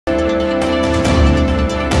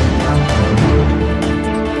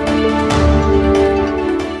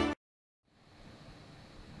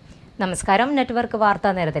നമസ്കാരം. നെറ്റ്വർക്ക് വാർത്താ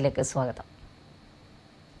നേരത്തിലേക്ക് സ്വാഗതം.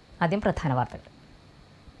 ആദ്യം പ്രധാന വാർത്തകൾ.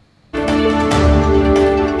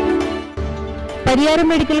 പരിയാരം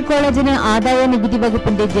മെഡിക്കൽ കോളേജിന് ആദായ നികുതി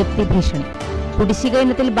വകുപ്പിന്റെ ജപ്തി ഭീഷണി. കുടിശ്ശിക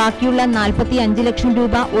ഇനത്തിൽ ബാക്കിയുള്ള 45 ലക്ഷം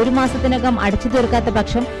രൂപ ഒരു മാസത്തിനകം അടച്ചു തീർക്കാത്ത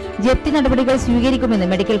പക്ഷം ജപ്തി നടപടികൾ സ്വീകരിക്കുമെന്ന്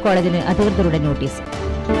മെഡിക്കൽ കോളേജിന് അധികൃതരുടെ നോട്ടീസ്.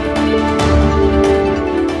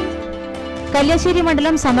 കല്യാശ്ശേരി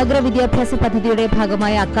മണ്ഡലം സമഗ്ര വിദ്യാഭ്യാസ പദ്ധതിയുടെ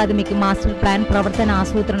ഭാഗമായ അക്കാദമിക് മാസ്റ്റർ പ്ലാൻ പ്രവർത്തന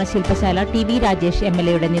ആസൂത്രണ ശില്പശാല ടി വി രാജേഷ്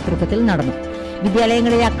എംഎൽഎയുടെ നേതൃത്വത്തിൽ നടന്നു.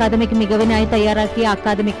 വിദ്യാലയങ്ങളിലെ അക്കാദമിക് മികവിനായി തയ്യാറാക്കിയ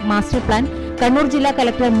അക്കാദമിക് മാസ്റ്റർ പ്ലാൻ കണ്ണൂർ ജില്ലാ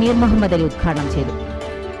കലക്ടർ മീർ മുഹമ്മദ് അലി ഉദ്ഘാടനം ചെയ്തു.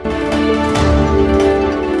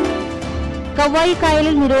 കവ്വായി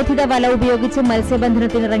കായലിൽ നിരോധിത വല ഉപയോഗിച്ച്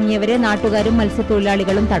മത്സ്യബന്ധനത്തിനിറങ്ങിയവരെ നാട്ടുകാരും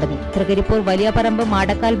മത്സ്യത്തൊഴിലാളികളും തടഞ്ഞു. തൃക്കരിപ്പൂർ വലിയപറമ്പ്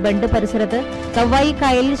മാടക്കാൽ ബണ്ട് പരിസരത്ത് കവ്വായി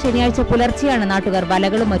കായലിൽ ശനിയാഴ്ച പുലർച്ചെയാണ് നാട്ടുകാർ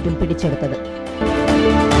വലകളും മറ്റും പിടിച്ചെടുത്തത്.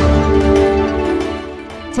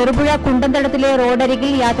 ചെറുപുഴ കുണ്ടന്തടത്തിലെ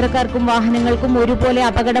റോഡരികിൽ യാത്രക്കാർക്കും വാഹനങ്ങൾക്കും ഒരുപോലെ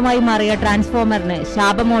അപകടമായി മാറിയ ട്രാൻസ്ഫോമറിന്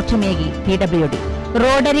ശാപമോക്ഷമേകി PWD.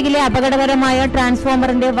 റോഡരികിലെ അപകടകരമായ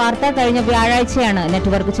ട്രാൻസ്ഫോമറിന്റെ വാർത്ത കഴിഞ്ഞ വ്യാഴാഴ്ചയാണ്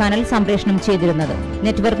നെറ്റ്വർക്ക് ചാനൽ സംപ്രേഷണം ചെയ്തിരുന്നത്.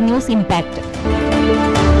 Network news impact.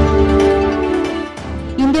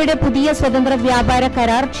 ഇന്ത്യയുടെ പുതിയ സ്വതന്ത്ര വ്യാപാര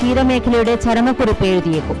കരാർ ക്ഷീരമേഖലയുടെ ചരമക്കുറിപ്പ്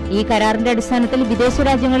എഴുതിയേക്കും. ഈ കരാറിന്റെ അടിസ്ഥാനത്തിൽ വിദേശ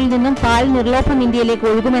രാജ്യങ്ങളിൽ നിന്നും പാൽ നിർലോഭം ഇന്ത്യയിലേക്ക്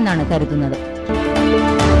ഒഴുകുമെന്നാണ് കരുതുന്നത്.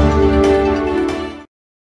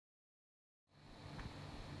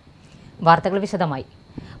 വാർത്തകൾ വിശദമായി.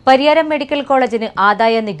 പരിയാരം മെഡിക്കൽ കോളേജിന്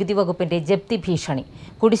ആദായ നികുതി വകുപ്പിന്റെ ജപ്തി ഭീഷണി.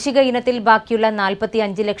 കുടിശ്ശിക ഇനത്തിൽ ബാക്കിയുള്ള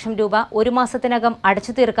 45 ലക്ഷം രൂപ ഒരു മാസത്തിനകം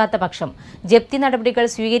അടച്ചു തീർക്കാത്ത പക്ഷം ജപ്തി നടപടികൾ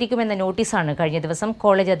സ്വീകരിക്കുമെന്ന നോട്ടീസാണ് കഴിഞ്ഞ ദിവസം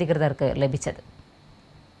കോളേജ് അധികൃതർക്ക് ലഭിച്ചത്.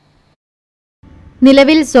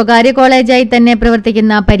 നിലവിൽ സ്വകാര്യ കോളേജായി തന്നെ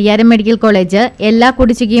പ്രവർത്തിക്കുന്ന പരിയാരം മെഡിക്കൽ കോളേജ് എല്ലാ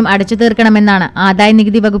കുടിശ്ശികയും അടച്ചു തീർക്കണമെന്നാണ് ആദായ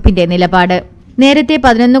നികുതി വകുപ്പിന്റെ നിലപാട്. നേരത്തെ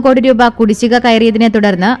 11 കോടി രൂപ കുടിശ്ശിക കയറിയതിനെ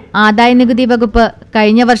തുടർന്ന് ആദായ നികുതി വകുപ്പ്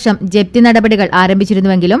കഴിഞ്ഞ വർഷം ജപ്തി നടപടികൾ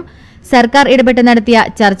ആരംഭിച്ചിരുന്നുവെങ്കിലും സർക്കാർ ഇടപെട്ട് നടത്തിയ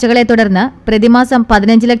ചർച്ചകളെ തുടർന്ന് പ്രതിമാസം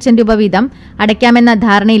 15 ലക്ഷം രൂപ വീതം അടയ്ക്കാമെന്ന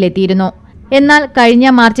ധാരണയിലെത്തിയിരുന്നു. എന്നാൽ കഴിഞ്ഞ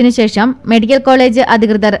മാർച്ചിന് ശേഷം മെഡിക്കൽ കോളേജ്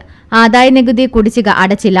അധികൃതർ ആദായ നികുതി കുടിശ്ശിക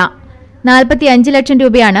അടച്ചില്ല. 45 ലക്ഷം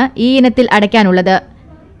രൂപയാണ് ഈ ഇനത്തിൽ അടയ്ക്കാനുള്ളത്.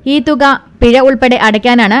 ഈ തുക പിഴ ഉൾപ്പെടെ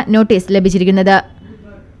അടയ്ക്കാനാണ് നോട്ടീസ് ലഭിച്ചിരിക്കുന്നത്.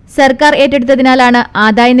 സർക്കാർ ഏറ്റെടുത്തതിനാലാണ്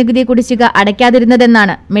ആദായ നികുതി കുടിശ്ശിക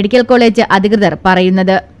അടയ്ക്കാതിരുന്നതെന്നാണ് മെഡിക്കൽ കോളേജ് അധികൃതർ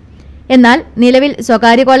പറയുന്നത്. എന്നാൽ നിലവിൽ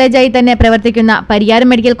സ്വകാര്യ കോളേജായി തന്നെ പ്രവർത്തിക്കുന്ന പരിയാരം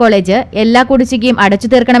മെഡിക്കൽ കോളേജ് എല്ലാ കുടിശ്ശികയും അടച്ചു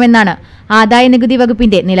തീർക്കണമെന്നാണ് ആദായ നികുതി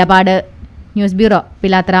വകുപ്പിന്റെ നിലപാട്. ന്യൂസ് ബ്യൂറോ,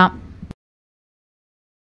 പിലാത്ര.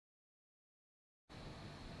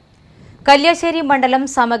 കല്യാശ്ശേരി മണ്ഡലം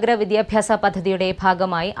സമഗ്ര വിദ്യാഭ്യാസ പദ്ധതിയുടെ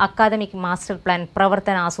ഭാഗമായി അക്കാദമിക് മാസ്റ്റർ പ്ലാൻ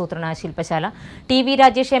പ്രവർത്തന ആസൂത്രണ ശില്പശാല ടി വി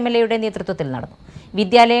രാജേഷ് എംഎൽഎയുടെ നേതൃത്വത്തിൽ നടന്നു.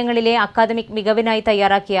 വിദ്യാലയങ്ങളിലെ അക്കാദമിക് മികവിനായി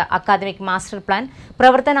തയ്യാറാക്കിയ അക്കാദമിക് മാസ്റ്റർ പ്ലാൻ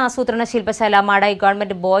പ്രവർത്തന ആസൂത്രണ ശില്പശാല മാടായി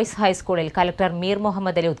ഗവൺമെന്റ് ബോയ്സ് ഹൈസ്കൂളിൽ കലക്ടർ മീർ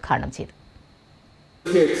മുഹമ്മദ് അലി ഉദ്ഘാടനം ചെയ്തു.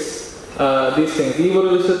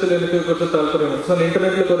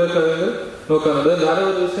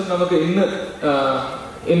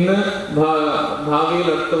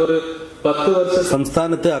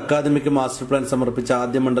 സംസ്ഥാനത്ത് അക്കാദമിക് മാസ്റ്റർ പ്ലാൻ സമർപ്പിച്ച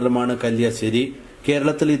ആദ്യ മണ്ഡലമാണ് കല്യാശ്ശേരി.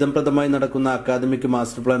 കേരളത്തിൽ ഇതംപ്രദമായി നടക്കുന്ന അക്കാദമിക്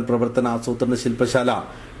മാസ്റ്റർ പ്ലാൻ പ്രവർത്തന ആസൂത്രണ ശില്പശാല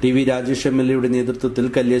ടി വി രാജേഷ് എംഎൽഎയുടെ നേതൃത്വത്തിൽ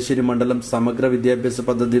കല്യാശ്ശേരി മണ്ഡലം സമഗ്ര വിദ്യാഭ്യാസ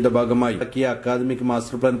പദ്ധതിയുടെ ഭാഗമായി അക്കാദമിക്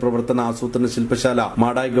മാസ്റ്റർ പ്ലാൻ പ്രവർത്തന ആസൂത്രണ ശില്പശാല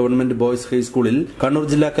മാടായി ഗവൺമെന്റ് ബോയ്സ് ഹൈസ്കൂളിൽ കണ്ണൂർ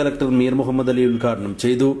ജില്ലാ കലക്ടർ മീർ മുഹമ്മദ് അലി ഉദ്ഘാടനം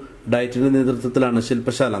ചെയ്തു. ഡയറ്റിന്റെ നേതൃത്വത്തിലാണ്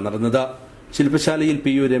ശില്പശാല നടന്നത്. ശില്പശാലയിൽ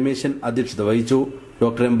PU രമേശൻ അധ്യക്ഷത വഹിച്ചു.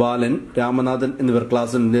 ഡോക്ടർ എം ബാലൻ, രാമനാഥൻ എന്നിവർ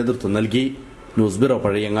ക്ലാസിന് നേതൃത്വം നൽകി. News bureau,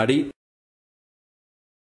 Pazhayangadi.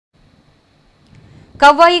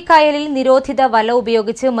 കവ്വായി കായലിൽ നിരോധിത വല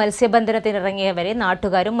ഉപയോഗിച്ച് മത്സ്യബന്ധനത്തിനിറങ്ങിയവരെ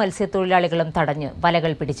നാട്ടുകാരും മത്സ്യത്തൊഴിലാളികളും തടഞ്ഞ്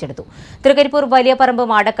വലകൾ പിടിച്ചെടുത്തു. തൃക്കരിപ്പൂർ വലിയപറമ്പ്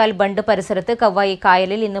മാടക്കാൽ ബണ്ട് പരിസരത്ത് കവ്വായി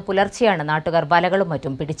കായലിൽ ഇന്ന് പുലർച്ചെയാണ് നാട്ടുകാർ വലകളും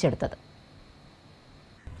മറ്റും പിടിച്ചെടുത്തത്.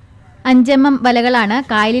 5 mm വലകളാണ്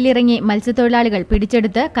കായലിലിറങ്ങി മത്സ്യത്തൊഴിലാളികൾ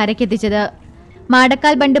പിടിച്ചെടുത്ത് കരയ്ക്കെത്തിച്ചത്.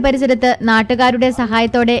 മാടക്കാൽ ബണ്ട് പരിസരത്ത് നാട്ടുകാരുടെ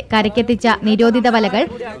സഹായത്തോടെ കരയ്ക്കെത്തിച്ച നിരോധിത വലകൾ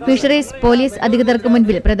ഫിഷറീസ് പോലീസ് അധികൃതർക്ക്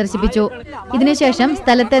മുൻപിൽ പ്രദർശിപ്പിച്ചു. ഇതിനുശേഷം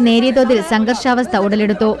സ്ഥലത്ത് നേരിയ തോതിൽ സംഘർഷാവസ്ഥ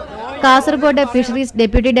ഉടലെടുത്തു. Kasaragod fisheries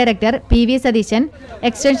deputy director PV Satheesan,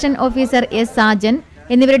 extension officer S Sajan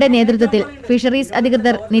എന്നിവരുടെ നേതൃത്വത്തിൽ ഫിഷറീസ്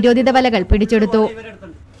അധികൃതർ നിരോധിത വലകൾ പിടിച്ചെടുത്തു.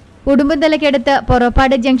 ഉടുമ്പുംതലയ്ക്കടുത്ത്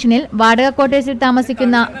പൊറോപ്പാട് ജംഗ്ഷനിൽ വാടക ക്വാർട്ടേഴ്സിൽ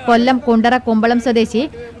താമസിക്കുന്ന കൊല്ലം കുണ്ടറ കുമ്പളം സ്വദേശി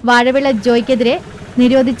വാഴവിള ജോയ്ക്കെതിരെ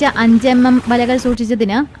നിരോധിച്ച 5 mm വലകൾ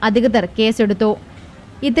സൂക്ഷിച്ചതിന് അധികൃതർ കേസെടുത്തു.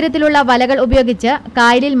 ഇത്തരത്തിലുള്ള വലകൾ ഉപയോഗിച്ച്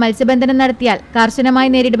കായലിൽ മത്സ്യബന്ധനം നടത്തിയാൽ കർശനമായി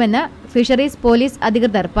നേരിടുമെന്ന് ഫിഷറീസ് പോലീസ്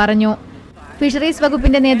അധികൃതർ പറഞ്ഞു. ഫിഷറീസ്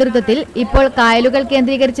വകുപ്പിന്റെ നേതൃത്വത്തിൽ ഇപ്പോൾ കായലുകൾ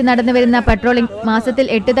കേന്ദ്രീകരിച്ച് നടന്നുവരുന്ന പട്രോളിംഗ് മാസത്തിൽ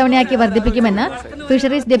 8 തവണയാക്കി വർദ്ധിപ്പിക്കുമെന്ന്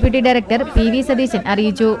fisheries deputy director PV Satheesan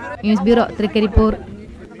അറിയിച്ചു. News bureau, Trikaripur.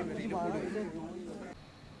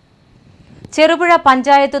 ചെറുപുഴ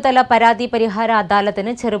പഞ്ചായത്ത് തല പരാതി പരിഹാര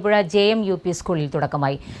അദാലത്തിന് ചെറുപുഴ JM-UP സ്കൂളിൽ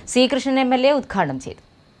തുടക്കമായി. ശ്രീകൃഷ്ണൻ MLA ഉദ്ഘാടനം ചെയ്തു.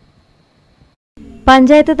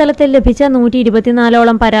 പഞ്ചായത്ത് തലത്തിൽ ലഭിച്ച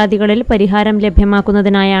 124ഓളം പരാതികളിൽ പരിഹാരം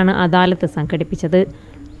ലഭ്യമാക്കുന്നതിനായാണ് അദാലത്ത് സംഘടിപ്പിച്ചത്.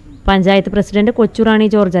 പഞ്ചായത്ത് പ്രസിഡന്റ് കൊച്ചുറാണി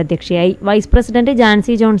ജോർജ് അധ്യക്ഷയായി. Vice president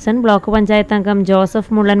Jancy Johnson, block panchayat അംഗം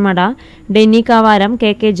Joseph Mullanmada, Denny കാവാരം,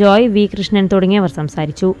 KK Joy, V Krishnan തുടങ്ങിയവർ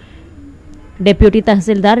സംസാരിച്ചു. ഡെപ്യൂട്ടി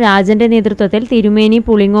തഹസിൽദാർ രാജന്റെ നേതൃത്വത്തിൽ തിരുമേനി,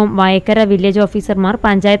 പുളിങ്ങോം, വയക്കര വില്ലേജ് ഓഫീസർമാർ,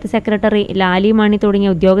 പഞ്ചായത്ത് സെക്രട്ടറി ലാലി മാണി തുടങ്ങിയ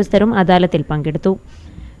ഉദ്യോഗസ്ഥരും അദാലത്തിൽ പങ്കെടുത്തു.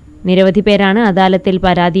 നിരവധി പേരാണ് അദാലത്തിൽ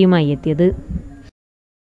പരാതിയുമായി എത്തിയത്.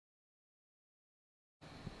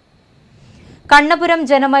 കണ്ണപുരം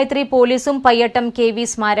ജനമൈത്രി പോലീസും പയ്യട്ടം KV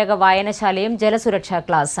സ്മാരക വായനശാലയും ജലസുരക്ഷാ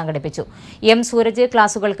ക്ലാസ് സംഘടിപ്പിച്ചു. M സൂരജ്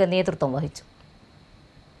ക്ലാസുകൾക്ക് നേതൃത്വം വഹിച്ചു.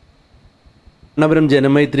 കണ്ണപുരം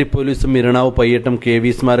ജനമൈത്രി പോലീസും ഇരണാവ് പയ്യട്ടം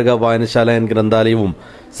KV സ്മാരക വായനശാല ഗ്രന്ഥാലയവും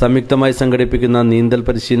സംയുക്തമായി സംഘടിപ്പിക്കുന്ന നീന്തൽ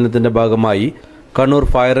പരിശീലനത്തിന്റെ ഭാഗമായി കണ്ണൂർ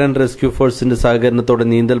ഫയർ ആൻഡ് റെസ്ക്യൂ ഫോഴ്സിന്റെ സഹകരണത്തോടെ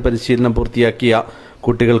നീന്തൽ പരിശീലനം പൂർത്തിയാക്കിയ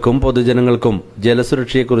കുട്ടികൾക്കും പൊതുജനങ്ങൾക്കും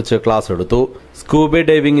ജലസുരക്ഷയെക്കുറിച്ച് ക്ലാസ് എടുത്തു. Scuba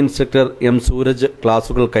diving instructor M Sooraj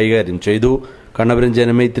ക്ലാസുകൾ കൈകാര്യം ചെയ്തു. Kannapuram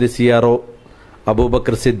Janamaithri CRO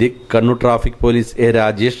Abubakar Siddique, Kannur traffic police A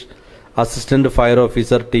Rajesh, assistant fire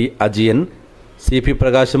officer T അജിയൻ, CP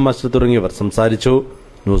പ്രകാശം മാസ്റ്റർ തുടങ്ങിയവർ സംസാരിച്ചു.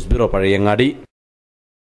 News bureau, Pazhayangadi.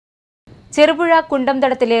 ചെറുപുഴ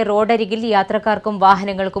കുണ്ടംതടത്തിലെ റോഡരികിൽ യാത്രക്കാർക്കും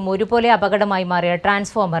വാഹനങ്ങൾക്കും ഒരുപോലെ അപകടമായി മാറിയ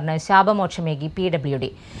ട്രാൻസ്ഫോമറിന് ശാപമോക്ഷമേകി PWD.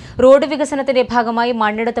 റോഡ് വികസനത്തിന്റെ ഭാഗമായി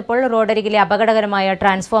മണ്ണെടുത്തപ്പോൾ റോഡരികിലെ അപകടകരമായ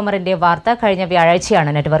ട്രാൻസ്ഫോമറിന്റെ വാർത്ത കഴിഞ്ഞ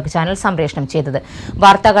വ്യാഴാഴ്ചയാണ് നെറ്റ്വർക്ക് ചാനൽ സംപ്രേഷണം ചെയ്തത്.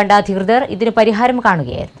 വാർത്ത കണ്ട അധികൃതർ ഇതിന് പരിഹാരം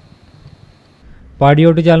കാണുകയായിരുന്നു.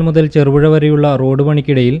 പാടിയോട്ടുചാൽ മുതൽ ചെറുപുഴ വരെയുള്ള റോഡ്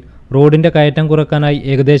പണിക്കിടയിൽ റോഡിന്റെ കയറ്റം കുറക്കാനായി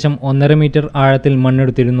ഏകദേശം 1.5 മീറ്റർ ആഴത്തിൽ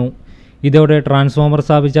മണ്ണെടുത്തിരുന്നു. ഇതോടെ ട്രാൻസ്ഫോമർ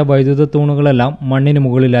സ്ഥാപിച്ച വൈദ്യുത തൂണുകളെല്ലാം മണ്ണിന്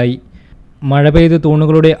മുകളിലായി. മഴ പെയ്ത്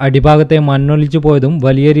തൂണുകളുടെ അടിഭാഗത്തെ മണ്ണൊലിച്ചു പോയതും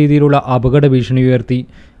വലിയ രീതിയിലുള്ള അപകട ഭീഷണി ഉയർത്തി.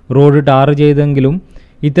 റോഡ് ടാർ ചെയ്തെങ്കിലും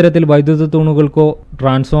ഇത്തരത്തിൽ വൈദ്യുത തൂണുകൾക്കോ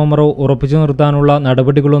ട്രാൻസ്ഫോമറോ ഉറപ്പിച്ചു നിർത്താനുള്ള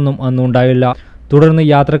നടപടികളൊന്നും അന്നുണ്ടായില്ല. തുടർന്ന്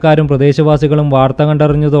യാത്രക്കാരും പ്രദേശവാസികളും വാർത്ത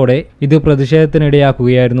കണ്ടറിഞ്ഞതോടെ ഇത്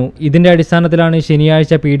പ്രതിഷേധത്തിനിടയാക്കുകയായിരുന്നു. ഇതിന്റെ അടിസ്ഥാനത്തിലാണ്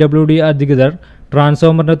ശനിയാഴ്ച PWD അധികൃതർ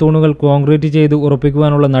ട്രാൻസ്ഫോമറിന്റെ തൂണുകൾ കോൺക്രീറ്റ് ചെയ്ത്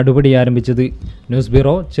ഉറപ്പിക്കുവാനുള്ള നടപടി ആരംഭിച്ചത്. News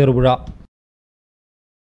bureau, Cherupuzha.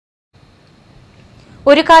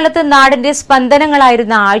 ഒരു കാലത്ത് നാടിന്റെ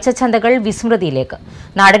സ്പന്ദനങ്ങളായിരുന്ന ആഴ്ചച്ചന്തകൾ വിസ്മൃതിയിലേക്ക്.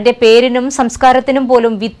 നാടിന്റെ പേരിനും സംസ്കാരത്തിനും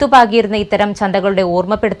പോലും വിത്തുപാകിയിരുന്ന ഇത്തരം ചന്തകളുടെ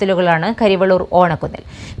ഓർമ്മപ്പെടുത്തലുകളാണ് കരിവള്ളൂർ ഓണക്കുന്നിൽ.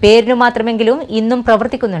 പേരിനു മാത്രമെങ്കിലും ഇന്നും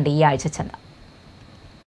പ്രവർത്തിക്കുന്നുണ്ട് ഈ ആഴ്ചച്ചന്ത.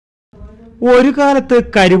 ഒരു കാലത്ത്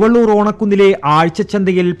കരിവള്ളൂർ ഓണക്കുന്നിലെ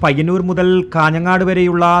ആഴ്ചച്ചന്തയിൽ പയ്യന്നൂർ മുതൽ കാഞ്ഞങ്ങാട്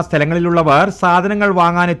വരെയുള്ള സ്ഥലങ്ങളിലുള്ളവർ സാധനങ്ങൾ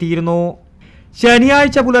വാങ്ങാനെത്തിയിരുന്നു.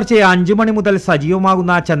 ശനിയാഴ്ച പുലർച്ചെ 5 മണി മുതൽ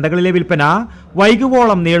സജീവമാകുന്ന ചന്തകളിലെ വിൽപ്പന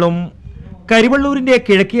വൈകുവോളം നീളും. കരിവള്ളൂരിന്റെ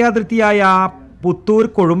കിഴക്കേ അതിർത്തിയായ പുത്തൂർ,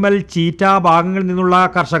 കൊഴുമ്പൽ, ചീറ്റ ഭാഗങ്ങളിൽ നിന്നുള്ള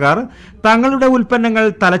കർഷകർ തങ്ങളുടെ ഉൽപ്പന്നങ്ങൾ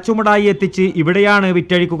തലച്ചുമടായി എത്തിച്ച് ഇവിടെയാണ്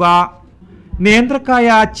വിറ്റഴിക്കുക. നേന്ത്രക്കായ,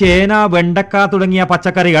 ചേന, വെണ്ടക്ക തുടങ്ങിയ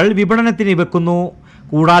പച്ചക്കറികൾ വിപണനത്തിന് വെക്കുന്നു.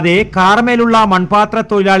 കൂടാതെ കാർമേലുള്ള മൺപാത്ര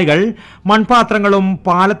തൊഴിലാളികൾ മൺപാത്രങ്ങളും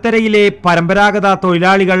പാലത്തരയിലെ പരമ്പരാഗത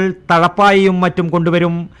തൊഴിലാളികൾ തഴപ്പായയും മറ്റും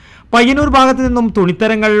കൊണ്ടുവരും. പയ്യന്നൂർ ഭാഗത്തു നിന്നും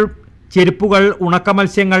തുണിത്തരങ്ങൾ, ചെരുപ്പുകൾ, ഉണക്ക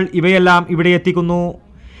മത്സ്യങ്ങൾ ഇവയെല്ലാം ഇവിടെ എത്തിക്കുന്നു.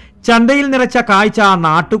 ചന്തയിൽ നിറച്ച കാഴ്ച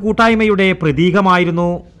നാട്ടുകൂട്ടായ്മയുടെ പ്രതീകമായിരുന്നു.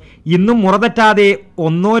 ഇന്നും മുറതെറ്റാതെ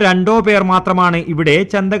 1-2 പേർ മാത്രമാണ് ഇവിടെ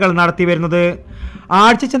ചന്തകൾ നടത്തിവരുന്നത്.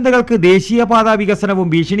 ആഴ്ചച്ചന്തകൾക്ക് ദേശീയപാത വികസനവും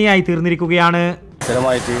ഭീഷണിയായി തീർന്നിരിക്കുകയാണ്.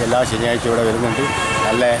 സ്ഥിരമായിട്ട് എല്ലാ ശനിയാഴ്ച ഇവിടെ വരുന്നുണ്ട്.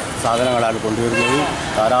 നല്ല സാധനങ്ങളാണ് കൊണ്ടുവരുന്നത്.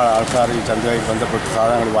 ധാരാളം ആൾക്കാർ ഈ ചന്തയുമായി ബന്ധപ്പെട്ട്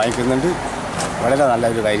സാധനങ്ങൾ വാങ്ങിക്കുന്നുണ്ട്. വളരെ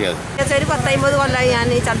നല്ലൊരു കാര്യമാണ്. ഒരു 10-50 കൊല്ലമായി ഞാൻ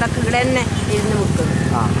ഈ ചന്തക്ക് ഇവിടെ തന്നെ ഇരുന്ന് വിൽക്കുന്നു.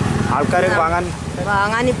 ആൾക്കാർ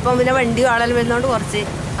വാങ്ങാൻ ഇപ്പം പിന്നെ വണ്ടി ആളൽ വരുന്നതുകൊണ്ട് കുറച്ച്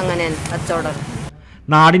അങ്ങനെയാണ് കച്ചവടം.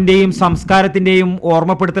 നാടിന്റെയും സംസ്കാരത്തിന്റെയും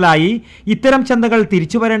ഓർമ്മപ്പെടുത്തലായി ഇത്തരം ചന്തകൾ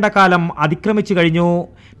തിരിച്ചു വരേണ്ട കാലം അതിക്രമിച്ചു കഴിഞ്ഞു.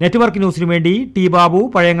 നെറ്റ്വർക്ക് ന്യൂസിനു വേണ്ടി T ബാബു,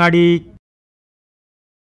 പഴയങ്ങാടി.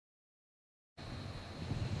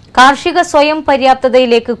 കാർഷിക സ്വയം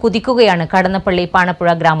പര്യാപ്തതയിലേക്ക് കുതിക്കുകയാണ് കടന്നപ്പള്ളി പാണപ്പുഴ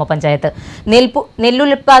ഗ്രാമപഞ്ചായത്ത്.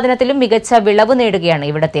 നെല്ലുൽപാദനത്തിലും മികച്ച വിളവ് നേടുകയാണ്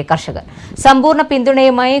ഇവിടത്തെ കർഷകർ. സമ്പൂർണ്ണ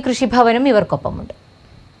പിന്തുണയുമായി കൃഷിഭവനും ഇവർക്കൊപ്പമുണ്ട്.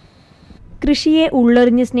 കൃഷിയെ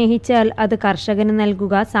ഉള്ളൊറിഞ്ഞ് സ്നേഹിച്ചാൽ അത് കർഷകന്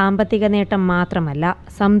നൽകുക സാമ്പത്തിക നേട്ടം മാത്രമല്ല,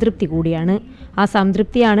 സംതൃപ്തി കൂടിയാണ്. ആ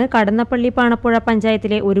സംതൃപ്തിയാണ് കടന്നപ്പള്ളി പാണപ്പുഴ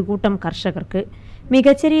പഞ്ചായത്തിലെ ഒരു കൂട്ടം കർഷകർക്ക്.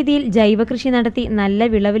 മികച്ച രീതിയിൽ ജൈവകൃഷി നടത്തി നല്ല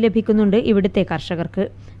വിളവ് ലഭിക്കുന്നുണ്ട് ഇവിടുത്തെ കർഷകർക്ക്.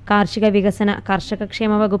 കാർഷിക വികസന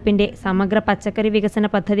കർഷകക്ഷേമ വകുപ്പിന്റെ സമഗ്ര പച്ചക്കറി വികസന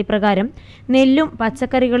പദ്ധതി പ്രകാരം നെല്ലും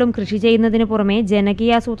പച്ചക്കറികളും കൃഷി ചെയ്യുന്നതിനു പുറമെ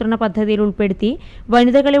ജനകീയാസൂത്രണ പദ്ധതിയിൽ ഉൾപ്പെടുത്തി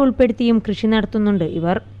വനിതകളെ ഉൾപ്പെടുത്തിയും കൃഷി നടത്തുന്നുണ്ട്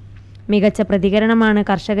ഇവർ. മികച്ച പ്രതികരണമാണ്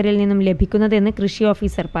കർഷകരിൽ നിന്നും ലഭിക്കുന്നതെന്ന് കൃഷി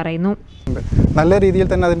ഓഫീസർ പറയുന്നു. നല്ല രീതിയിൽ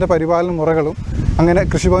തന്നെ അതിൻ്റെ പരിപാലന മുറകളും അങ്ങനെ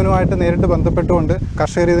കൃഷിഭവനുമായിട്ട് നേരിട്ട് ബന്ധപ്പെട്ടുകൊണ്ട്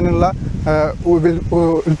കർഷകർ ഇതിനുള്ള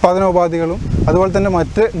ഉൽപ്പാദനോപാധികളും അതുപോലെ തന്നെ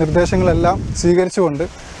മറ്റ് നിർദ്ദേശങ്ങളെല്ലാം സ്വീകരിച്ചുകൊണ്ട്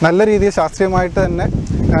നല്ല രീതിയിൽ ശാസ്ത്രീയമായിട്ട് തന്നെ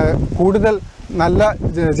കൂടുതൽ നല്ല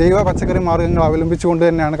ജൈവ പച്ചക്കറി മാർഗ്ഗങ്ങൾ അവലംബിച്ചുകൊണ്ട്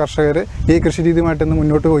തന്നെയാണ് കർഷകർ ഈ കൃഷി രീതിയുമായിട്ട് ഇന്ന്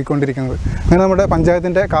മുന്നോട്ട് പോയിക്കൊണ്ടിരിക്കുന്നത്. അങ്ങനെ നമ്മുടെ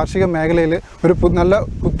പഞ്ചായത്തിൻ്റെ കാർഷിക മേഖലയിൽ ഒരു നല്ല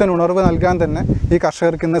പുത്തൻ ഉണർവ് നൽകാൻ തന്നെ ഈ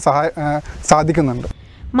കർഷകർക്ക് ഇന്ന് സാധിക്കുന്നുണ്ട്.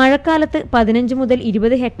 മഴക്കാലത്ത് 15 മുതൽ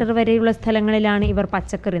 20 ഹെക്ടർ വരെയുള്ള സ്ഥലങ്ങളിലാണ് ഇവർ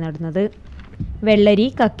പച്ചക്കറി നടുന്നത്. വെള്ളരി,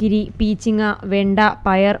 കക്കിരി, പീച്ചിങ്ങ, വെണ്ട,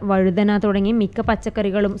 പയർ, വഴുതന തുടങ്ങി മിക്ക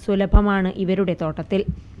പച്ചക്കറികളും സുലഭമാണ് ഇവരുടെ തോട്ടത്തിൽ.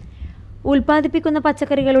 ഉൽപ്പാദിപ്പിക്കുന്ന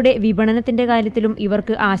പച്ചക്കറികളുടെ വിപണനത്തിന്റെ കാര്യത്തിലും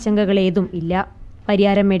ഇവർക്ക് ആശങ്കകളേതും ഇല്ല.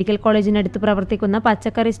 പരിയാരം മെഡിക്കൽ കോളേജിനടുത്ത് പ്രവർത്തിക്കുന്ന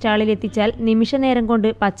പച്ചക്കറി സ്റ്റാളിൽ എത്തിച്ചാൽ നിമിഷനേരം കൊണ്ട്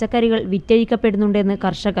പച്ചക്കറികൾ വിറ്റഴിക്കപ്പെടുന്നുണ്ടെന്ന്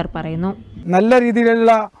കർഷകർ പറയുന്നു. നല്ല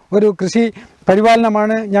രീതിയിലുള്ള ഒരു കൃഷി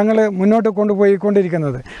പരിപാലനമാണ് ഞങ്ങൾ മുന്നോട്ട്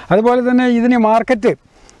കൊണ്ടുപോയിക്കൊണ്ടിരിക്കുന്നത്. അതുപോലെ തന്നെ ഇതിന് മാർക്കറ്റ്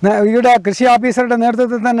ഇവിടെ കൃഷി ഓഫീസറുടെ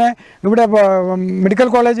നേതൃത്വത്തിൽ തന്നെ ഇവിടെ മെഡിക്കൽ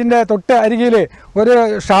കോളേജിൻ്റെ തൊട്ട് അരികിൽ ഒരു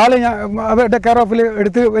ഷാള് അവരുടെ കെയർ ഓഫിൽ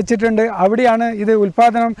എടുത്ത് വെച്ചിട്ടുണ്ട്. അവിടെയാണ് ഇത്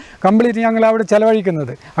ഉൽപ്പാദനം കംപ്ലീറ്റ് ഞങ്ങൾ അവിടെ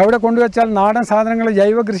ചെലവഴിക്കുന്നത്. അവിടെ കൊണ്ടുവച്ചാൽ നാടൻ സാധനങ്ങൾ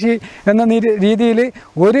ജൈവ കൃഷി എന്ന രീതിയിൽ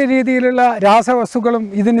ഒരു രീതിയിലുള്ള രാസവസ്തുക്കളും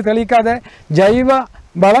ഇതിന് തെളിയിക്കാതെ ജൈവ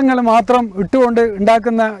വളങ്ങൾ മാത്രം ഇട്ടുകൊണ്ട്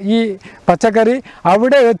ഉണ്ടാക്കുന്ന ഈ പച്ചക്കറി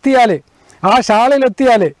അവിടെ എത്തിയാൽ, ആ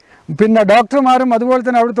ഷാളിലെത്തിയാൽ പിന്നെ ഡോക്ടർമാരും അതുപോലെ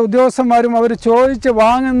തന്നെ അവിടുത്തെ ഉദ്യോഗസ്ഥന്മാരും അവർ ചോദിച്ച്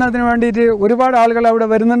വാങ്ങുന്നതിന് വേണ്ടിയിട്ട് ഒരുപാട് ആളുകൾ അവിടെ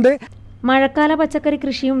വരുന്നുണ്ട്. മഴക്കാല പച്ചക്കറി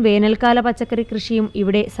കൃഷിയും വേനൽക്കാല പച്ചക്കറി കൃഷിയും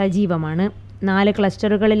ഇവിടെ സജീവമാണ്. 4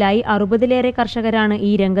 ക്ലസ്റ്ററുകളിലായി 60-ലേറെ കർഷകരാണ്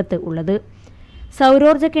ഈ രംഗത്ത് ഉള്ളത്.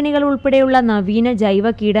 സൗരോർജ്ജ കെണികൾ ഉൾപ്പെടെയുള്ള നവീന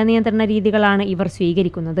ജൈവ കീടനിയന്ത്രണ രീതികളാണ് ഇവർ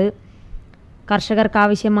സ്വീകരിക്കുന്നത്.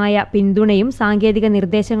 കർഷകർക്കാവശ്യമായ പിന്തുണയും സാങ്കേതിക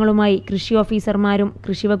നിർദ്ദേശങ്ങളുമായി കൃഷി ഓഫീസർമാരും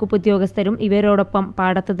കൃഷിവകുപ്പ് ഉദ്യോഗസ്ഥരും ഇവരോടൊപ്പം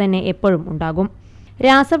പാടത്ത് തന്നെ എപ്പോഴും ഉണ്ടാകും.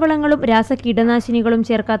 രാസവളങ്ങളും രാസകീടനാശിനികളും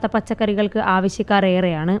ചേർക്കാത്ത പച്ചക്കറികൾക്ക് ആവശ്യക്കാർ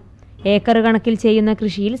ഏറെയാണ്. ഏക്കർ കണക്കിൽ ചെയ്യുന്ന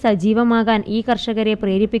കൃഷിയിൽ സജീവമാകാൻ ഈ കർഷകരെ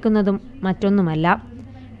പ്രേരിപ്പിക്കുന്നതും മറ്റൊന്നുമല്ല.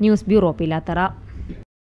 News bureau, Pilathara.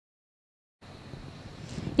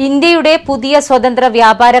 ഇന്ത്യയുടെ പുതിയ സ്വതന്ത്ര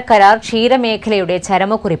വ്യാപാര കരാർ ക്ഷീരമേഖലയുടെ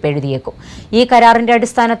ചരമക്കുറിപ്പ് എഴുതിയേക്കും. ഈ കരാറിന്റെ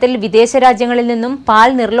അടിസ്ഥാനത്തിൽ വിദേശ രാജ്യങ്ങളിൽ നിന്നും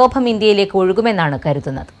പാൽ നിർലോഭം ഇന്ത്യയിലേക്ക് ഒഴുകുമെന്നാണ്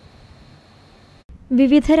കരുതുന്നത്.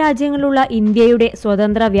 വിവിധ രാജ്യങ്ങളുള്ള ഇന്ത്യയുടെ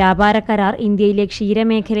സ്വതന്ത്ര വ്യാപാര കരാർ ഇന്ത്യയിലെ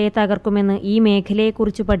ക്ഷീരമേഖലയെ തകർക്കുമെന്ന് ഈ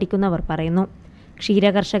മേഖലയെക്കുറിച്ച് പഠിക്കുന്നവർ പറയുന്നു.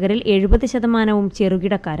 ക്ഷീരകർഷകരിൽ 70%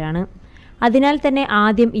 ചെറുകിടക്കാരാണ്. അതിനാൽ തന്നെ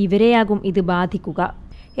ആദ്യം ഇവരെയാകും ഇത് ബാധിക്കുക.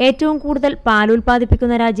 ഏറ്റവും കൂടുതൽ പാൽ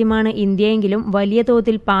ഉൽപ്പാദിപ്പിക്കുന്ന രാജ്യമാണ് ഇന്ത്യയെങ്കിലും വലിയ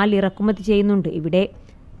തോതിൽ പാൽ ഇറക്കുമതി ചെയ്യുന്നുണ്ട് ഇവിടെ.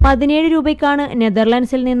 17 രൂപയ്ക്കാണ്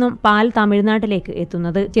നെതർലൻഡ്സിൽ നിന്നും പാൽ തമിഴ്നാട്ടിലേക്ക്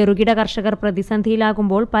എത്തുന്നത്. ചെറുകിട കർഷകർ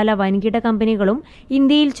പ്രതിസന്ധിയിലാകുമ്പോൾ പല വൻകിട കമ്പനികളും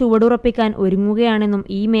ഇന്ത്യയിൽ ചുവടുറപ്പിക്കാൻ ഒരുങ്ങുകയാണെന്നും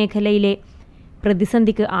ഈ മേഖലയിലെ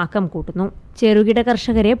പ്രതിസന്ധിക്ക് ആക്കം കൂട്ടുന്നു. ചെറുകിട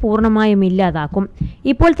കർഷകരെ പൂർണ്ണമായും ഇല്ലാതാക്കും.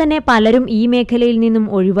 ഇപ്പോൾ തന്നെ പലരും ഈ മേഖലയിൽ നിന്നും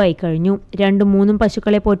ഒഴിവായി കഴിഞ്ഞു. 2-3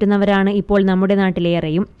 പശുക്കളെ പോറ്റുന്നവരാണ് ഇപ്പോൾ നമ്മുടെ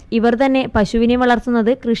നാട്ടിലേറെയും. ഇവർ തന്നെ പശുവിനെ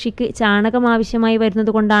വളർത്തുന്നത് കൃഷിക്ക് ചാണകം ആവശ്യമായി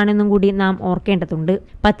വരുന്നതുകൊണ്ടാണെന്നും കൂടി നാം ഓർക്കേണ്ടതുണ്ട്.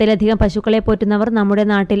 10-ലധികം പശുക്കളെ പോറ്റുന്നവർ നമ്മുടെ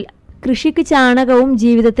നാട്ടിൽ കൃഷിക്ക് ചാണകവും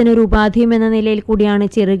ജീവിതത്തിനൊരു ഉപാധിയും എന്ന നിലയിൽ കൂടിയാണ്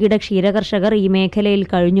ചെറുകിട ക്ഷീരകർഷകർ ഈ മേഖലയിൽ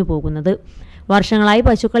കഴിഞ്ഞു പോകുന്നത്. വർഷങ്ങളായി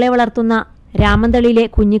പശുക്കളെ വളർത്തുന്ന രാമന്തളിയിലെ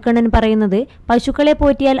കുഞ്ഞിക്കണ്ണൻ പറയുന്നത് പശുക്കളെ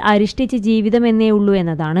പോറ്റിയാൽ അരിഷ്ടിച്ച് ജീവിതം എന്നേ ഉള്ളൂ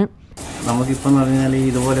എന്നതാണ്. നമുക്കിപ്പോൾ എന്ന് പറഞ്ഞാൽ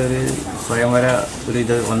ഇതുപോലെ ഒരു സ്വയംവര ഒരു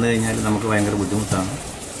ഇത് വന്നു കഴിഞ്ഞാൽ നമുക്ക് ഭയങ്കര ബുദ്ധിമുട്ടാണ്.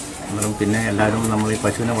 അന്നേരം പിന്നെ എല്ലാവരും നമ്മൾ ഈ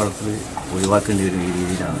പശുവിനെ വളർത്തൽ ഒഴിവാക്കേണ്ടി വരും. ഈ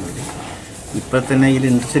രീതിയിലാണെങ്കിൽ ഇപ്പോൾ തന്നെ ഇതിൽ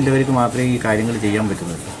ഇൻട്രസ്റ്റ് ഉള്ളവർക്ക് മാത്രമേ ഈ കാര്യങ്ങൾ ചെയ്യാൻ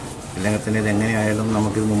പറ്റുന്നുള്ളൂ. അല്ലെങ്കിൽ തന്നെ ഇതെങ്ങനെയായാലും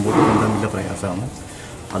നമുക്കിത് മുമ്പോട്ട് കൊണ്ടുവന്നില്ല പ്രയാസമാണ്.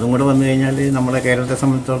 അതും കൂടെ വന്നു കഴിഞ്ഞാൽ നമ്മുടെ കേരളത്തെ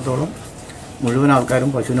സംബന്ധിച്ചിടത്തോളം മുഴുവൻ ആൾക്കാരും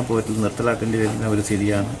പശുവിനെ പോയിട്ട് നിർത്തലാക്കേണ്ടി വരുന്ന ഒരു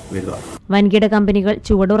സ്ഥിതിയാണ് വരിക. വൻകിട കമ്പനികൾ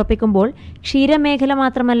ചുവടുറപ്പിക്കുമ്പോൾ ക്ഷീരമേഖല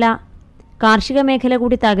മാത്രമല്ല കാർഷിക മേഖല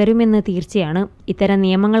കൂടി തകരുമെന്ന് തീർച്ചയാണ്. ഇത്തരം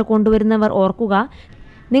നിയമങ്ങൾ കൊണ്ടുവരുന്നവർ ഓർക്കുക,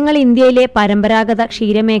 നിങ്ങൾ ഇന്ത്യയിലെ പരമ്പരാഗത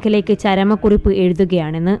ക്ഷീരമേഖലയ്ക്ക് ചരമക്കുറിപ്പ്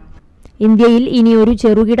എഴുതുകയാണെന്ന്. ഇന്ത്യയിൽ ഇനി ഒരു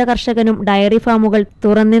ചെറുകിട കർഷകനും ഡയറി ഫാമുകൾ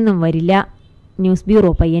തുറന്നെന്നും വരില്ല. News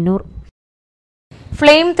bureau, Payyanur.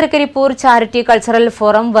 Flame Trikaripur charity cultural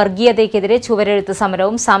forum വർഗീയതയ്ക്കെതിരെ ചുവരെഴുത്ത്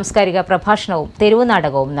സമരവും സാംസ്കാരിക പ്രഭാഷണവും തെരുവ്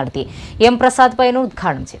നാടകവും നടത്തി. എം പ്രസാദ് പയ്യന്നൂർ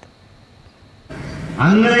ഉദ്ഘാടനം ചെയ്തു.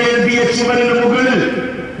 അങ്ങനെ എഴുതിയ ചുവരിന് മുകളിൽ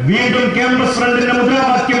വീണ്ടും ക്യാമ്പസ് ഫ്രണ്ടിന്റെ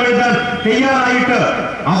മുദ്രാവാക്യം എഴുതാൻ തയ്യാറായിട്ട്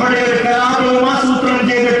അവിടെ ഒരു കലാപവും ആസൂത്രണം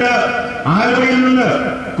ചെയ്തിട്ട് ആലുവയിൽ നിന്ന്,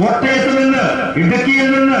 കോട്ടയത്ത് നിന്ന്, ഇടുക്കിയിൽ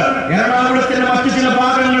നിന്ന്, എറണാകുളത്തിന്റെ മറ്റു ചില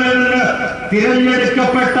ഭാഗങ്ങളിൽ നിന്ന്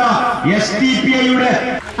തിരഞ്ഞെടുക്കപ്പെട്ട STPIയുടെ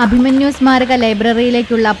അഭിമന്യു സ്മാരക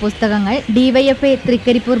ലൈബ്രറിയിലേക്കുള്ള പുസ്തകങ്ങൾ DYFI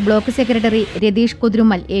Trikaripur block secretary Ratheesh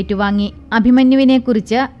കുദ്രുമൽ ഏറ്റുവാങ്ങി. അഭിമന്യുവിനെ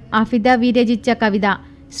കുറിച്ച് അഫിദ വി രചിച്ച കവിത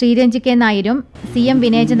ശ്രീരഞ്ജി കെ നായരും CM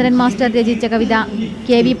വിനയചന്ദ്രൻ മാസ്റ്റർ രചിച്ച കവിത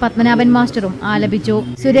KV പത്മനാഭൻ മാസ്റ്ററും ആലപിച്ചു.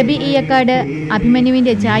 സുരഭി ഇയക്കാട്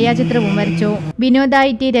അഭിമന്യുവിന്റെ ഛായാചിത്രവും വരച്ചു. വിനോദ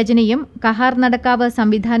IT രചനയും കഹാർ നടക്കാവ്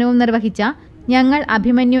സംവിധാനവും നിർവഹിച്ച ഞങ്ങൾ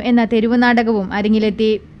അഭിമന്യു എന്ന തെരുവു നാടകവും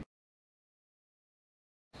അരങ്ങിലെത്തി.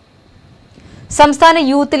 സംസ്ഥാന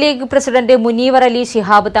youth league president മുനീവർ Ali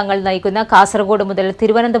Shihab Thangal നയിക്കുന്ന കാസർഗോഡ് മുതൽ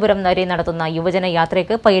തിരുവനന്തപുരം വരെ നടത്തുന്ന യുവജന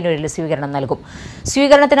യാത്രയ്ക്ക് പയ്യന്നൂരിൽ സ്വീകരണം നൽകും.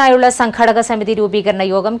 സ്വീകരണത്തിനായുള്ള സംഘാടക സമിതി രൂപീകരണ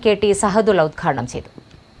യോഗം KT സഹദുള്ള ഉദ്ഘാടനം ചെയ്തു.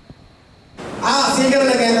 ആ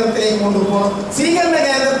സ്വീകരണ കേന്ദ്രത്തിലേക്ക് കൊണ്ടുപോകണം. സ്വീകരണ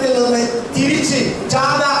കേന്ദ്രത്തിൽ നിന്ന് തിരിച്ച്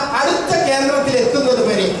ജാഥ അടുത്ത കേന്ദ്രത്തിൽ എത്തുന്നത്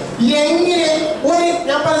വരെ എങ്ങനെ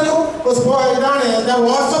ഞാൻ പറഞ്ഞു ഇതാണ്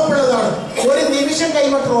വാട്സപ്പുള്ളതാണ്, ഒരു നിമിഷം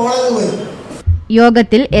കഴിയുമ്പോൾ ട്രോളങ്ങ് വരും.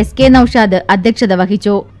 യോഗത്തിൽ SK നൌഷാദ് അധ്യക്ഷത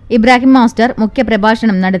വഹിച്ചു. ഇബ്രാഹിം മാസ്റ്റർ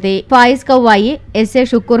മുഖ്യപ്രഭാഷണം നടത്തി. Fayis Kavvayi, SA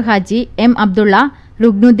Shukkur Haji, M Abdulla,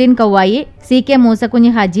 Rugnudheen Kavvayi, CK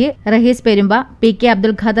മൂസക്കുഞ്ഞി Haji, Rahees Perumba, PK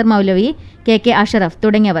Abdul Khader മൗലവി, KK അഷറഫ്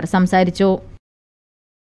തുടങ്ങിയവർ സംസാരിച്ചു.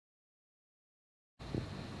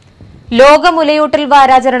 ലോക മുലയൂട്ടൽ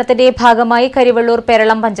വാരാചരണത്തിന്റെ ഭാഗമായി കരിവള്ളൂർ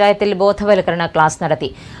പെരളം പഞ്ചായത്തിൽ ബോധവൽക്കരണ ക്ലാസ് നടത്തി.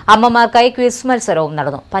 അമ്മമാർക്കായി ക്വിസ് മത്സരവും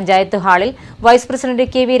നടന്നു. പഞ്ചായത്ത് ഹാളിൽ വൈസ് പ്രസിഡന്റ്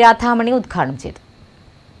KV രാധാമണി ഉദ്ഘാടനം ചെയ്തു.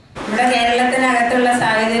 നമ്മുടെ കേരളത്തിനകത്തുള്ള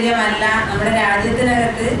സാഹചര്യമല്ല നമ്മുടെ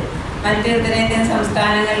രാജ്യത്തിനകത്ത് മറ്റ് ഉത്തരേന്ത്യൻ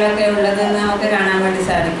സംസ്ഥാനങ്ങളിലൊക്കെ ഉള്ളതെന്ന് നമുക്ക് കാണാൻ വേണ്ടി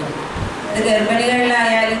സാധിക്കും. അത്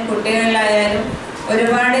ഗർഭിണികളിലായാലും കുട്ടികളിലായാലും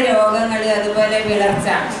ഒരുപാട് രോഗങ്ങൾ, അതുപോലെ വിളർച്ച,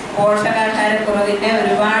 പോഷകാഹാരക്കുറവിന്റെ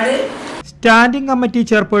ഒരുപാട്. Standing committee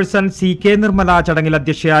chairperson CK Nirmala ചടങ്ങിൽ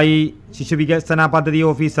അധ്യക്ഷയായി. ശിശുവികസന പദ്ധതി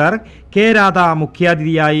ഓഫീസർ K രാധ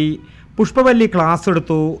മുഖ്യാതിഥിയായി. പുഷ്പവല്ലി ക്ലാസ്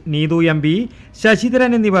എടുത്തു. നീതു MP,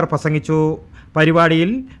 ശശിധരൻ എന്നിവർ പ്രസംഗിച്ചു. പരിപാടിയിൽ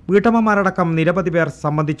വീട്ടമ്മമാരടക്കം നിരവധി പേർ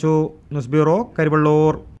സംബന്ധിച്ചു. News bureau,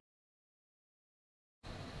 Karivellur.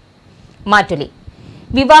 മാറ്റൊലി.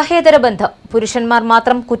 വിവാഹേതര ബന്ധം പുരുഷന്മാർ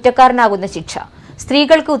മാത്രം കുറ്റക്കാരനാകുന്ന ശിക്ഷ.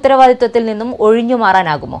 സ്ത്രീകൾക്ക് ഉത്തരവാദിത്വത്തിൽ നിന്നും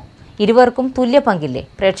ഒഴിഞ്ഞുമാറാനാകുമോ? ഇരുവർക്കും തുല്യ പങ്കില്ലേ?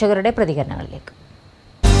 പ്രേക്ഷകരുടെ പ്രതികരണങ്ങളിലേക്ക്.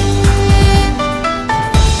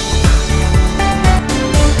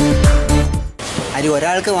 അതിൽ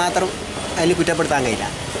ഒരാൾക്ക് മാത്രം അതിൽ കുറ്റപ്പെടുത്താൻ കഴിയില്ല.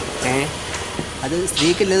 അത്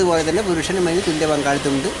സ്ത്രീക്കുള്ളതുപോലെ തന്നെ പുരുഷനും അതിന് തുല്യ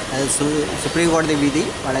പങ്കാളിത്തമുണ്ട്. അത് സുപ്രീം കോടതി വിധി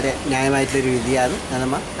വളരെ ന്യായമായിട്ടുള്ളൊരു വിധിയാണ്. അത്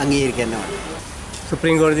നമ്മൾ അംഗീകരിക്കുന്നതാണ്.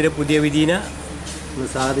 സുപ്രീം കോടതിയുടെ പുതിയ വിധിനെ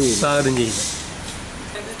സ്വാഗതം ചെയ്യുന്നു.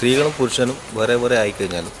 സ്ത്രീകളും പുരുഷനും വേറെ വേറെ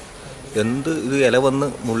ആയിക്കഴിഞ്ഞാലും എന്ത് ഇത് ഇല വന്ന്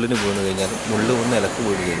മുള്ളിന് വീണ് കഴിഞ്ഞാലും മുള്ള് വന്ന് ഇലക്ക്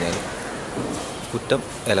വീണ് കഴിഞ്ഞാലും കുറ്റം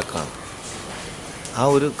ഇലക്കാണ്. ആ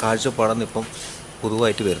ഒരു കാഴ്ചപ്പാടാണ് ഇപ്പം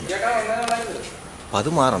പൊതുവായിട്ട് വരുന്നത്. അപ്പം അത്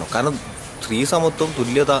മാറണം. കാരണം സ്ത്രീ സമത്വം,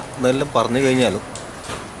 തുല്യത എന്നെല്ലാം പറഞ്ഞു കഴിഞ്ഞാലും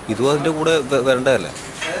ഇതും അതിൻ്റെ കൂടെ വരേണ്ടതല്ലേ.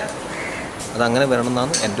 അതങ്ങനെ വരണം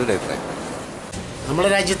എന്നാണ് എൻ്റെ ഒരു അഭിപ്രായം. നമ്മുടെ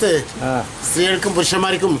രാജ്യത്ത് സ്ത്രീകൾക്കും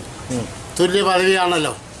പുരുഷന്മാർക്കും തുല്യ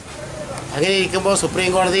പദവിയാണല്ലോ. അങ്ങനെ ഇരിക്കുമ്പോൾ സുപ്രീം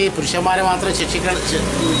കോടതി പുരുഷന്മാരെ മാത്രം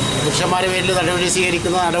പുരുഷന്മാരെ പേരിൽ നടപടി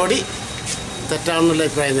സ്വീകരിക്കുന്ന നടപടി തെറ്റാണെന്നുള്ള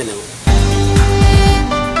അഭിപ്രായം തന്നെയാണ്.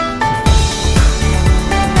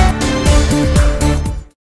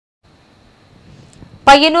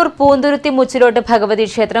 പയ്യന്നൂർ പൂന്തുരുത്തി മുച്ചിലോട്ട് ഭഗവതി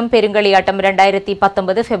ക്ഷേത്രം പെരുങ്കളിയാട്ടം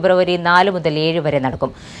 2019 ഫെബ്രുവരി 4 മുതൽ 7 വരെ നടക്കും.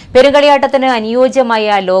 പെരുങ്കളിയാട്ടത്തിന് അനുയോജ്യമായ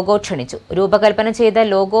ലോഗോ ക്ഷണിച്ചു. രൂപകൽപ്പന ചെയ്ത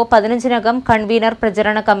ലോഗോ 15-നകം കൺവീനർ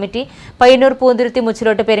പ്രചരണ കമ്മിറ്റി, പയ്യന്നൂർ പൂന്തുരുത്തി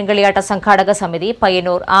മുച്ചിലോട്ട് പെരുങ്കളിയാട്ട സംഘാടക സമിതി,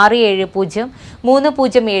 പയ്യന്നൂർ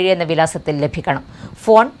 670307 എന്ന വിലാസത്തിൽ ലഭിക്കണം.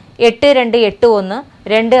 ഫോൺ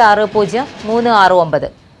 8281260369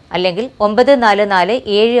 അല്ലെങ്കിൽ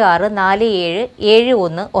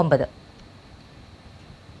 944764771.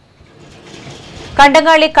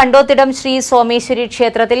 കണ്ടങ്ങാളി കണ്ടോത്തിടം ശ്രീ സോമേശ്വരി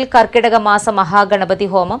ക്ഷേത്രത്തിൽ കർക്കിടക മാസ മഹാഗണപതി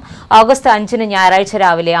ഹോമം ഓഗസ്റ്റ് 5 ഞായറാഴ്ച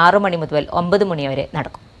രാവിലെ 6 മണി മുതൽ 9 മണി വരെ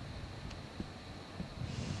നടക്കും.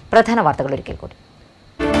 പ്രധാന വാർത്തകൾ ഒരിക്കൽ കൂടി.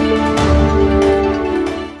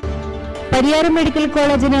 പരിയാരം മെഡിക്കൽ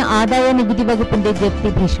കോളേജിന് ആദായ നികുതി വകുപ്പിന്റെ ജപ്തി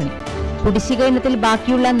ഭീഷണി. കുടിശ്ശിക ഇനത്തിൽ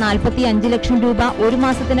ബാക്കിയുള്ള 45 ലക്ഷം രൂപ ഒരു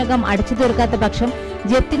മാസത്തിനകം അടച്ചു തീർക്കാത്ത പക്ഷം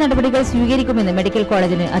ജപ്തി നടപടികൾ സ്വീകരിക്കുമെന്ന് മെഡിക്കൽ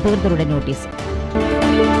കോളേജിന് അധികൃതരുടെ നോട്ടീസ്.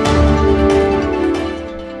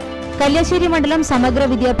 കല്യാശ്ശേരി മണ്ഡലം സമഗ്ര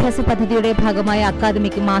വിദ്യാഭ്യാസ പദ്ധതിയുടെ ഭാഗമായ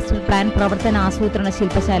അക്കാദമിക് മാസ്റ്റർ പ്ലാൻ പ്രവർത്തന ആസൂത്രണ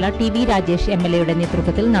ശില്പശാല TV രാജേഷ് MLA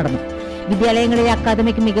നേതൃത്വത്തിൽ നടന്നു. വിദ്യാലയങ്ങളിലെ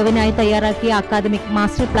അക്കാദമിക് മികവിനായി തയ്യാറാക്കിയ അക്കാദമിക്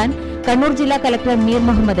മാസ്റ്റർ പ്ലാൻ കണ്ണൂർ ജില്ലാ കലക്ടർ മീർ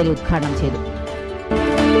മുഹമ്മദ് അലി ഉദ്ഘാടനം ചെയ്തു.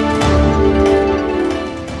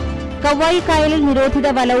 കവ്വായി കായലിൽ നിരോധിത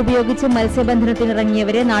വല ഉപയോഗിച്ച്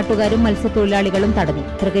മത്സ്യബന്ധനത്തിനിറങ്ങിയവരെ നാട്ടുകാരും മത്സ്യത്തൊഴിലാളികളും തടഞ്ഞു.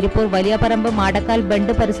 തൃക്കരിപ്പൂർ വലിയപറമ്പ് മാടക്കാൽ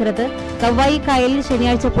ബണ്ട് പരിസരത്ത് കവ്വായി കായലിൽ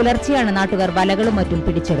ശനിയാഴ്ച പുലർച്ചെയാണ് നാട്ടുകാർ വലകളും മറ്റും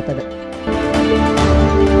പിടിച്ചെടുത്തത്.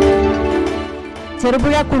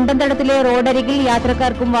 ചെറുപുഴ കുണ്ടന്തടത്തിലെ റോഡരികിൽ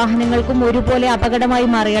യാത്രക്കാർക്കും വാഹനങ്ങൾക്കും ഒരുപോലെ അപകടമായി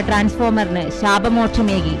മാറിയ ട്രാൻസ്ഫോമറിന്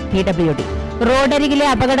ശാപമോക്ഷമേകി PWD. റോഡരികിലെ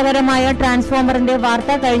അപകടകരമായ ട്രാൻസ്ഫോമറിന്റെ വാർത്ത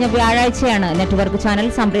കഴിഞ്ഞ വ്യാഴാഴ്ചയാണ് നെറ്റ്വർക്ക് ചാനൽ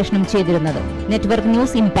സംപ്രേഷണം ചെയ്തിരുന്നത്. Network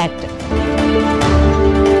news impact.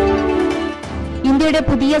 ഇന്ത്യയുടെ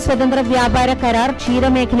പുതിയ സ്വതന്ത്ര വ്യാപാര കരാർ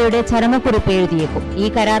ക്ഷീരമേഖലയുടെ ചരമക്കുറിപ്പ് എഴുതിയേക്കും. ഈ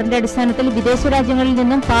കരാറിന്റെ അടിസ്ഥാനത്തിൽ വിദേശ രാജ്യങ്ങളിൽ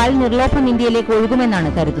നിന്നും പാൽ നിർലോഭം ഇന്ത്യയിലേക്ക്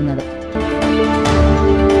ഒഴുകുമെന്നാണ് കരുതുന്നത്.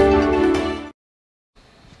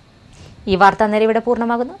 ഈ വാർത്താ നേരം ഇവിടെ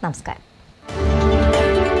പൂർണ്ണമാകുന്നു. നമസ്കാരം.